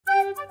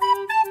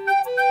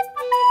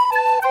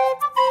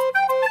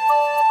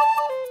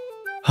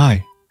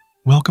Hi,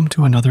 welcome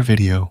to another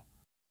video.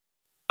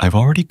 I've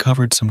already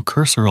covered some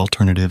cursor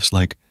alternatives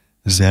like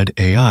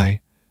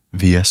ZAI,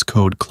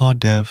 VSCode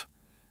CloudDev,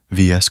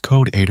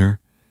 VSCode Aider,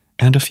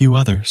 and a few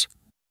others.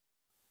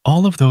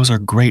 All of those are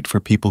great for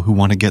people who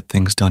want to get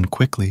things done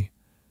quickly.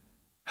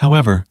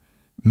 However,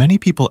 many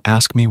people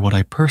ask me what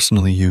I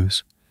personally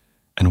use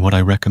and what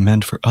I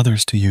recommend for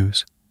others to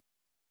use.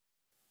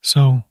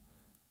 So,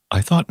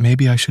 I thought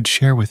maybe I should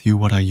share with you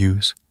what I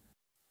use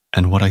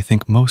and what I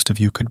think most of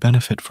you could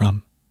benefit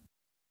from.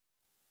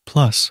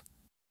 Plus,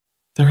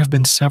 there have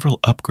been several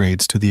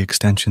upgrades to the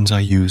extensions I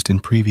used in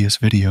previous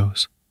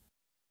videos.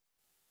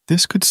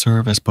 This could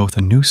serve as both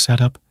a new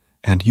setup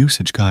and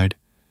usage guide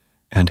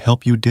and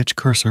help you ditch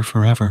Cursor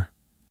forever.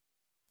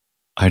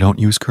 I don't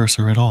use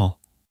Cursor at all.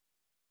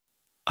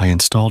 I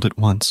installed it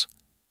once,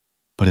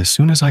 but as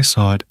soon as I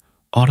saw it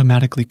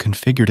automatically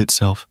configured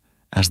itself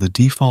as the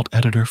default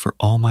editor for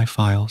all my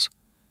files,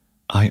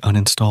 I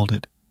uninstalled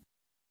it.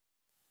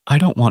 I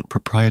don't want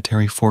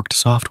proprietary forked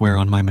software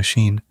on my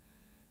machine,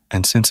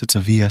 and since it's a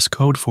VS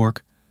Code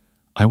fork,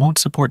 I won't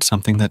support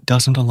something that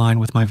doesn't align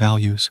with my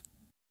values.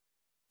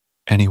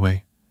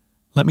 Anyway,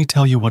 let me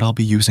tell you what I'll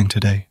be using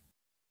today.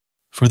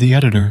 For the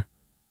editor,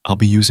 I'll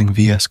be using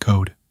VS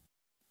Code.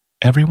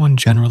 Everyone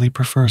generally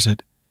prefers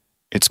it.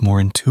 It's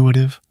more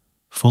intuitive,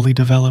 fully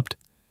developed,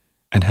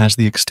 and has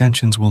the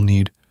extensions we'll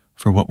need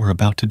for what we're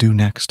about to do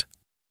next.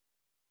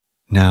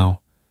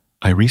 Now,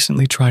 I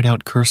recently tried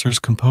out Cursor's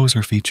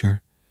Composer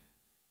feature,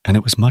 and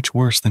it was much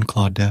worse than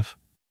CloudDev.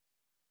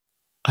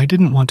 I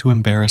didn't want to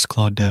embarrass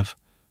CloudDev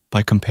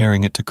by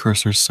comparing it to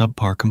Cursor's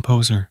subpar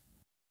Composer.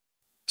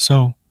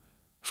 So,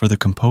 for the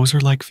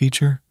Composer-like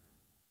feature,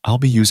 I'll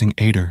be using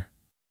Aider.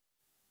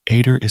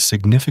 Aider is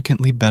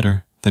significantly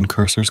better than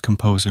Cursor's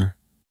Composer.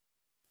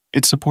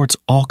 It supports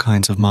all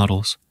kinds of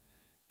models,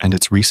 and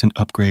its recent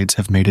upgrades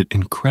have made it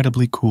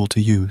incredibly cool to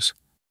use.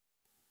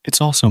 It's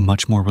also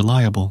much more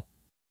reliable.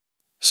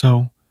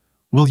 So,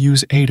 we'll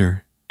use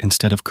Aider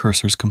instead of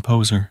Cursor's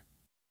Composer.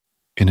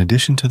 In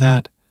addition to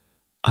that,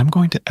 I'm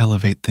going to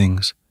elevate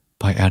things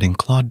by adding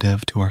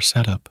CloudDev to our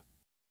setup.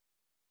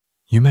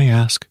 You may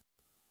ask,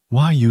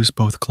 why use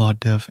both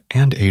CloudDev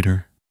and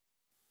Aider?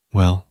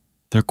 Well,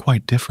 they're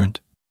quite different.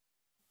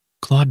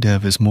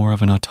 CloudDev is more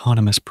of an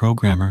autonomous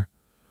programmer,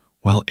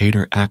 while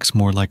Aider acts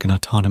more like an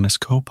autonomous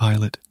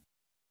co-pilot.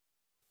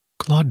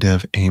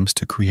 CloudDev aims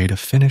to create a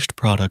finished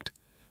product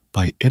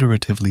by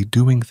iteratively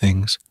doing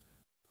things,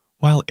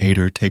 while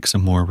Aider takes a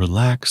more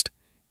relaxed,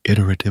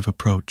 iterative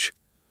approach,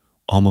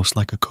 almost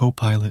like a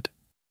co-pilot.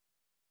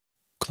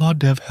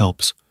 CloudDev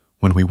helps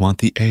when we want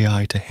the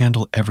AI to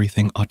handle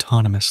everything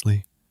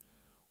autonomously,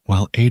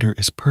 while Aider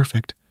is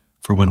perfect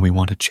for when we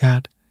want to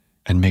chat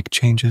and make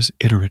changes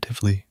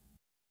iteratively.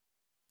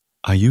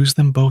 I use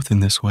them both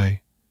in this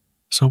way,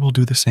 so we'll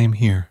do the same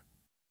here.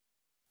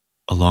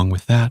 Along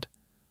with that,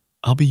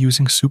 I'll be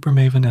using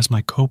SuperMaven as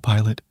my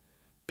co-pilot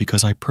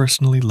because I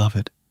personally love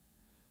it.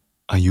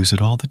 I use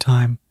it all the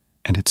time,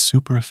 and it's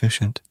super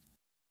efficient.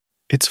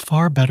 It's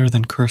far better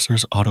than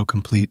Cursor's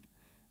autocomplete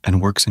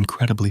and works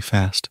incredibly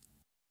fast.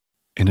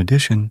 In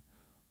addition,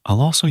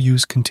 I'll also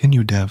use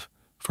continuedev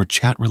for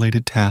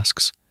chat-related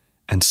tasks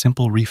and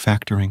simple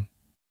refactoring.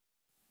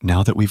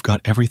 Now that we've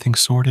got everything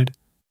sorted,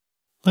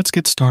 let's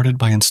get started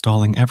by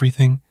installing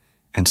everything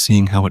and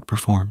seeing how it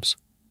performs.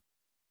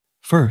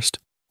 First,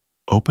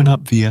 open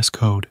up VS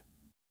Code.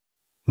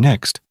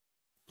 Next,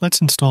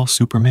 let's install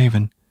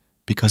SuperMaven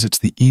because it's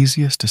the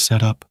easiest to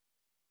set up.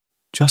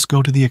 Just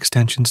go to the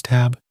Extensions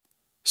tab,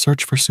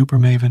 search for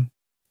SuperMaven,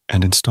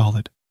 and install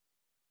it.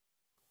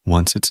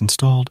 Once it's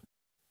installed,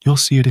 you'll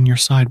see it in your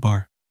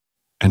sidebar,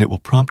 and it will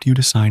prompt you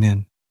to sign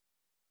in.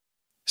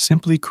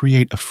 Simply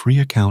create a free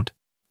account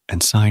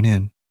and sign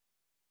in.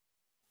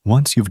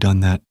 Once you've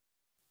done that,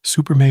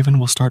 SuperMaven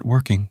will start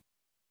working.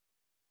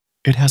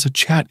 It has a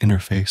chat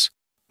interface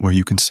where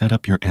you can set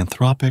up your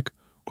Anthropic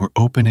or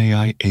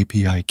OpenAI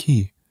API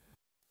key,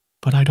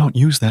 but I don't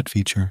use that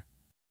feature.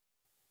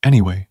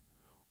 Anyway,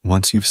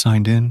 once you've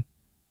signed in,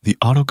 the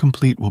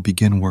autocomplete will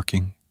begin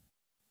working.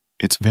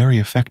 It's very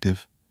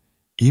effective,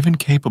 even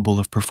capable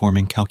of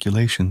performing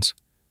calculations,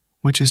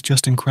 which is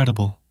just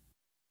incredible.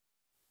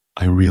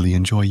 I really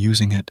enjoy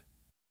using it.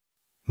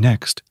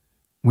 Next,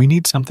 we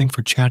need something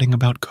for chatting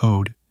about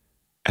code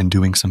and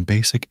doing some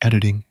basic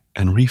editing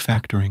and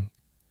refactoring.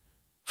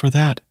 For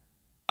that,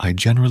 I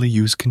generally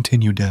use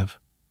continuedev.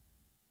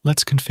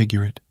 Let's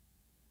configure it.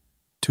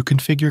 To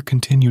configure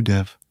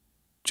continuedev,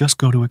 just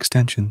go to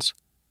Extensions,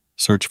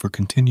 search for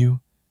Continue,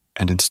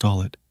 and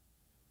install it.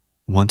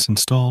 Once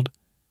installed,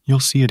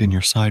 you'll see it in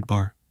your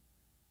sidebar.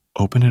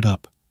 Open it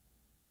up.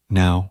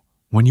 Now,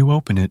 when you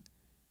open it,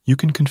 you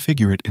can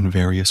configure it in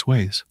various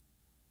ways.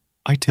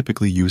 I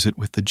typically use it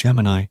with the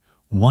Gemini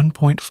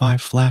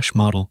 1.5 Flash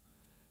model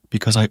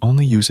because I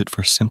only use it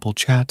for simple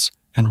chats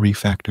and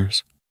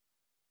refactors.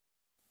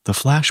 The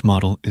Flash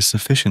model is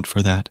sufficient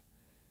for that,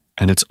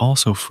 and it's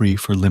also free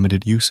for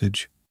limited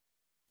usage.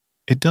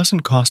 It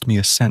doesn't cost me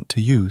a cent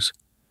to use,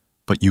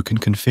 but you can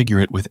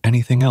configure it with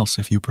anything else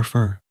if you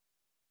prefer.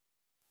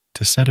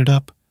 To set it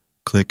up,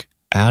 click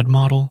Add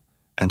Model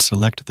and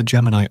select the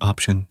Gemini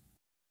option.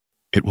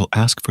 It will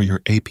ask for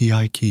your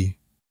API key.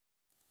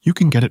 You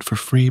can get it for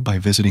free by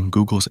visiting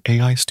Google's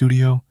AI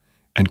Studio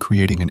and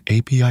creating an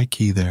API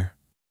key there.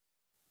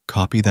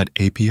 Copy that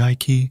API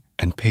key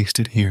and paste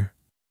it here.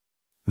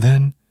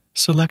 Then,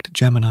 select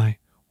Gemini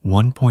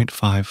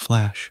 1.5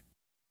 Flash.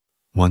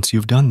 Once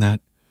you've done that,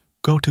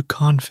 go to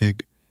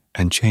Config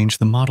and change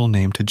the model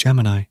name to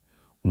Gemini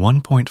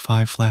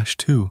 1.5 Flash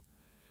 2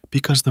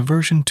 because the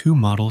version 2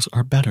 models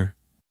are better.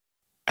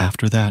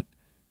 After that,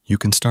 you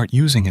can start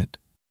using it.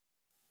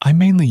 I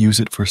mainly use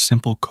it for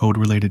simple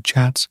code-related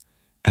chats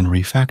and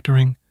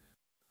refactoring,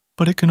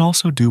 but it can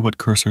also do what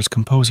Cursor's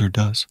Composer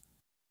does.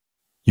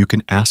 You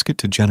can ask it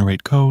to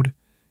generate code,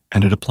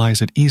 and it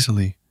applies it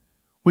easily,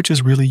 which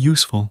is really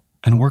useful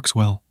and works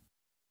well.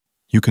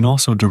 You can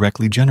also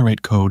directly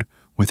generate code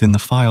within the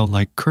file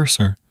like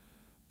Cursor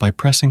by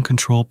pressing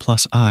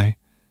Ctrl+I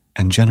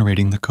and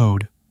generating the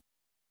code.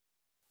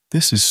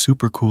 This is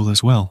super cool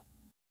as well.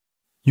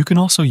 You can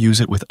also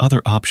use it with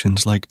other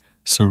options like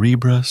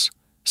Cerebrus,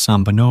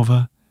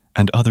 Sambanova,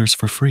 and others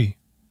for free.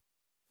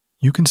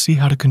 You can see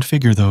how to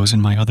configure those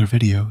in my other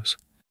videos.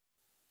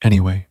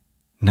 Anyway,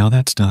 now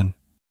that's done.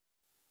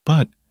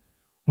 But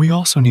we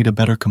also need a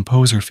better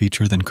composer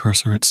feature than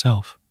Cursor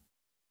itself.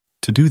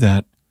 To do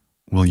that,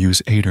 we'll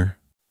use Aider.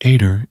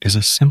 Aider is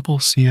a simple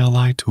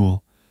CLI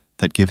tool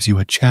that gives you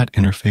a chat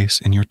interface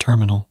in your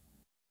terminal.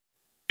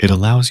 It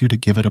allows you to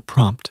give it a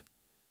prompt,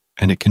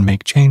 and it can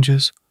make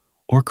changes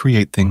or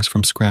create things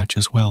from scratch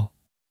as well.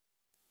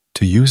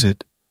 To use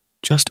it,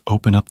 just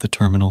open up the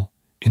terminal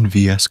in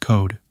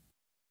VSCode.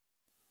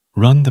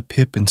 Run the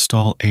pip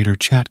install Aider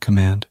chat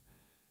command,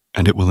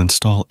 and it will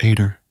install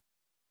Aider.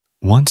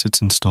 Once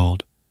it's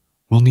installed,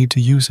 we'll need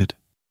to use it.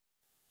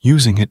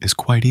 Using it is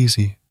quite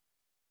easy.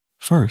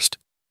 First,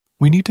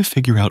 we need to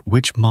figure out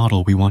which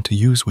model we want to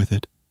use with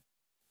it.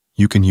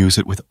 You can use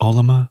it with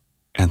Ollama,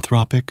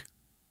 Anthropic,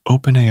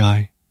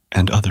 OpenAI,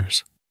 and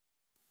others.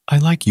 I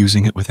like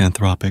using it with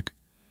Anthropic,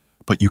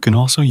 but you can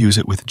also use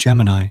it with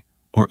Gemini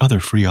or other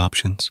free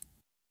options.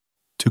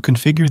 To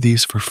configure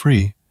these for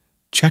free,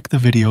 check the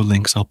video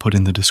links I'll put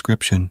in the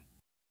description.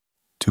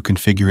 To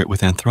configure it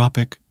with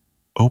Anthropic,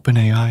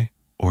 OpenAI,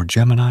 or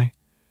Gemini,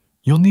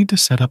 you'll need to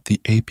set up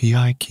the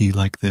API key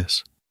like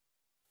this.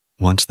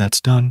 Once that's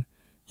done,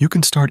 you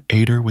can start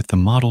Aider with the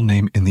model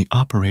name in the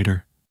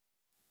operator.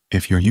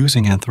 If you're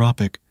using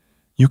Anthropic,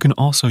 you can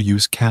also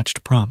use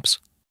cached prompts.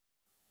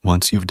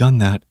 Once you've done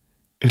that,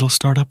 it'll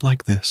start up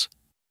like this.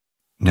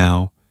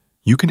 Now,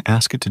 you can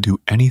ask it to do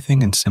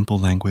anything in simple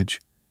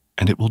language,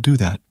 and it will do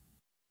that.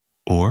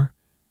 Or,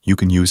 you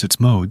can use its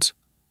modes,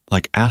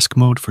 like Ask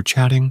mode for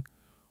chatting,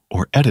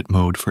 or Edit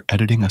mode for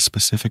editing a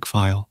specific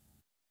file.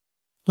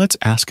 Let's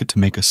ask it to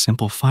make a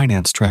simple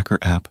finance tracker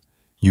app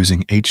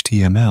using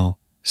HTML,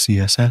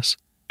 CSS,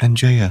 and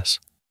JS.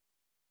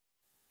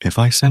 If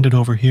I send it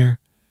over here,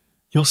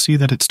 you'll see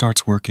that it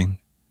starts working.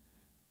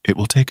 It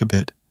will take a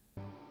bit.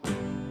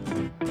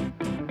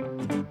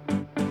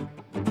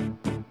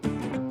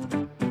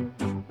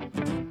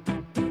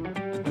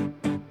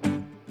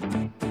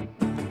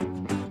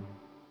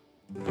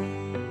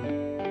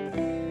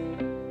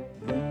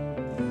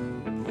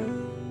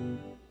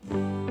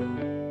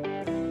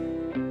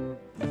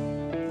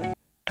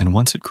 And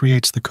once it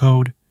creates the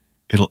code,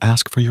 it'll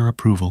ask for your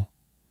approval.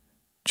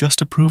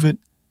 Just approve it,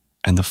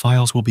 and the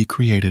files will be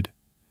created.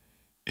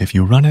 If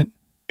you run it,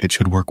 it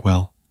should work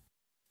well.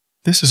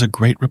 This is a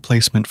great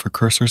replacement for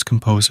Cursor's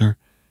Composer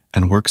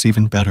and works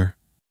even better.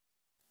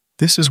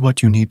 This is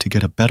what you need to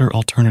get a better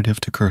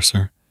alternative to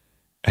Cursor,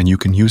 and you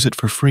can use it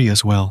for free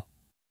as well.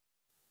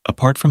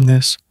 Apart from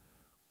this,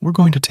 we're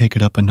going to take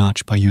it up a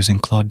notch by using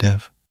Claude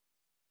Dev.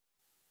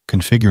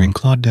 Configuring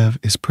Claude Dev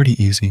is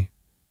pretty easy.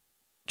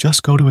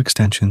 Just go to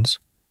Extensions,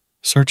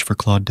 search for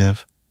Claude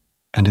Dev,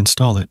 and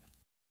install it.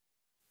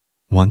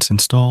 Once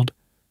installed,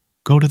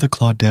 go to the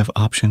Claude Dev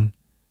option,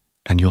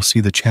 and you'll see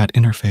the chat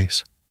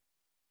interface.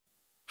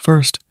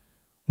 First,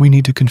 we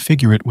need to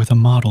configure it with a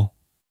model.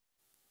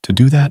 To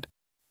do that,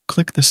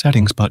 click the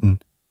Settings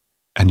button,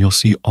 and you'll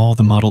see all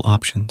the model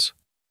options.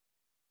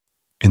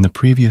 In the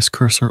previous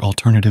Cursor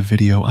alternative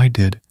video I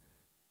did,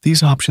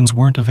 these options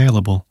weren't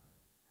available,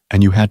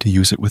 and you had to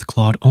use it with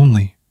Claude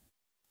only.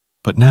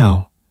 But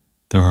now,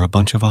 there are a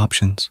bunch of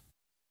options.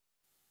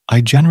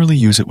 I generally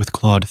use it with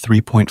Claude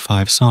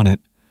 3.5 Sonnet,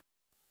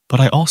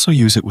 but I also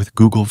use it with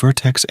Google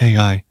Vertex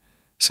AI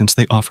since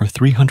they offer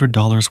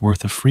 $300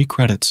 worth of free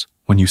credits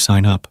when you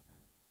sign up,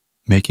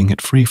 making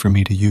it free for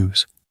me to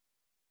use.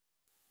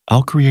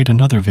 I'll create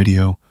another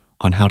video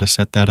on how to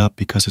set that up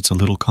because it's a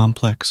little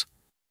complex,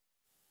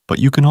 but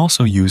you can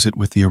also use it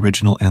with the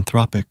original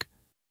Anthropic,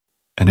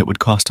 and it would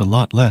cost a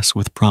lot less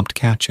with prompt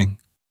catching.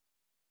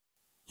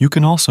 You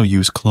can also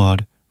use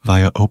Claude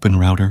via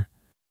OpenRouter.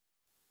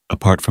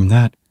 Apart from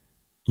that,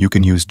 you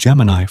can use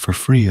Gemini for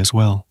free as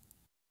well.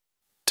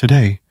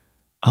 Today,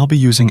 I'll be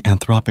using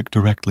Anthropic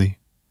directly.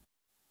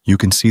 You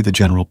can see the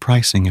general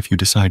pricing if you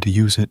decide to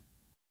use it.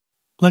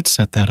 Let's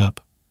set that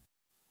up.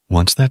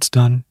 Once that's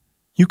done,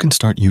 you can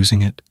start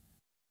using it.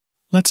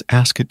 Let's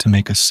ask it to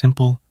make a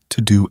simple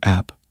to-do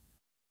app.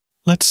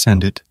 Let's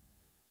send it,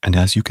 and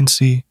as you can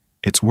see,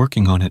 it's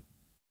working on it.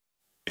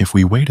 If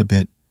we wait a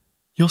bit,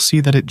 you'll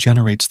see that it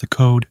generates the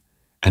code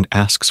and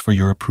asks for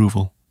your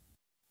approval.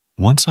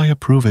 Once I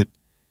approve it,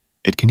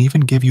 it can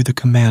even give you the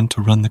command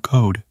to run the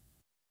code.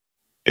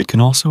 It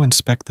can also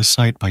inspect the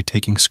site by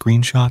taking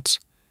screenshots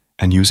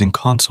and using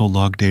console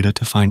log data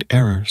to find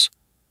errors,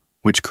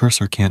 which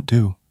Cursor can't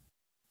do.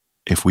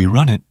 If we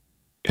run it,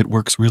 it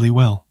works really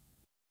well.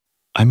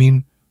 I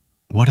mean,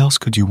 what else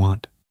could you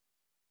want?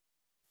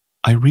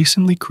 I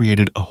recently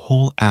created a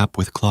whole app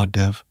with Claude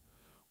Dev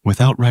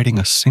without writing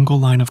a single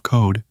line of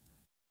code,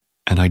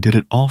 and I did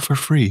it all for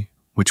free,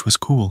 which was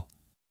cool.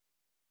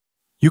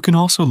 You can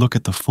also look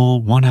at the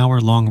full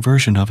 1-hour-long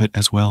version of it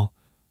as well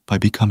by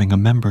becoming a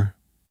member.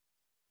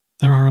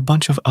 There are a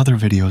bunch of other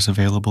videos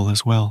available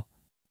as well.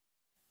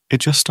 It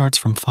just starts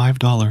from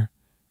 $5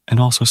 and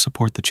also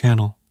support the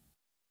channel.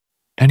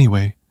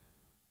 Anyway,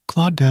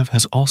 Claude Dev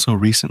has also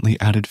recently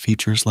added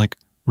features like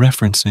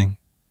referencing,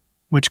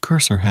 which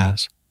Cursor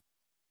has.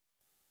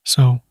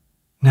 So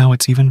now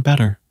it's even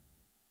better,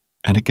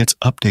 and it gets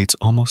updates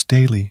almost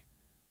daily,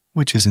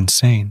 which is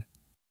insane.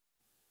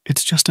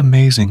 It's just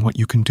amazing what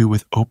you can do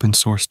with open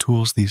source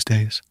tools these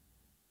days.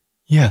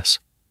 Yes,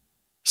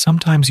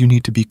 sometimes you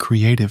need to be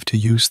creative to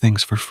use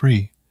things for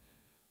free,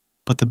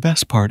 but the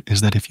best part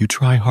is that if you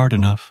try hard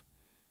enough,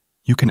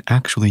 you can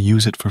actually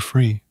use it for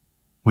free,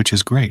 which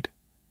is great.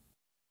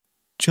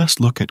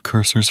 Just look at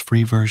Cursor's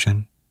free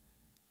version.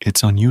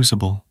 It's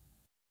unusable.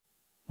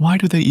 Why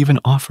do they even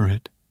offer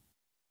it?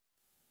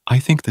 I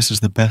think this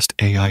is the best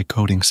AI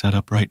coding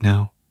setup right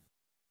now.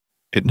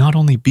 It not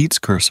only beats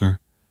Cursor,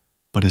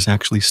 but is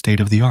actually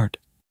state-of-the-art.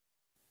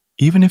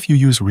 Even if you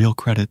use real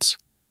credits,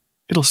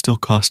 it'll still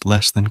cost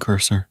less than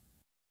Cursor.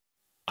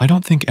 I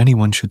don't think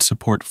anyone should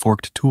support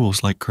forked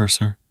tools like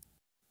Cursor.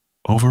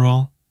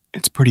 Overall,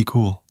 it's pretty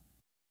cool.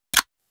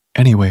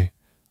 Anyway,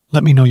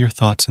 let me know your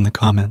thoughts in the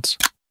comments.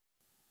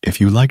 If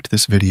you liked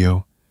this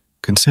video,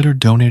 consider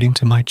donating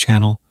to my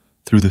channel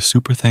through the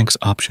Super Thanks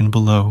option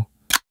below,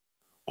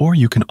 or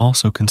you can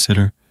also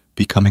consider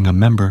becoming a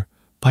member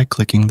by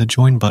clicking the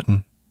Join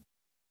button.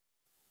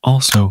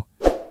 Also,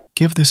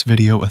 give this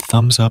video a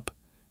thumbs up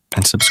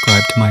and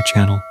subscribe to my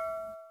channel.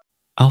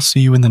 I'll see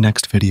you in the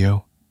next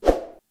video.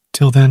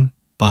 Till then,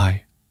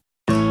 bye.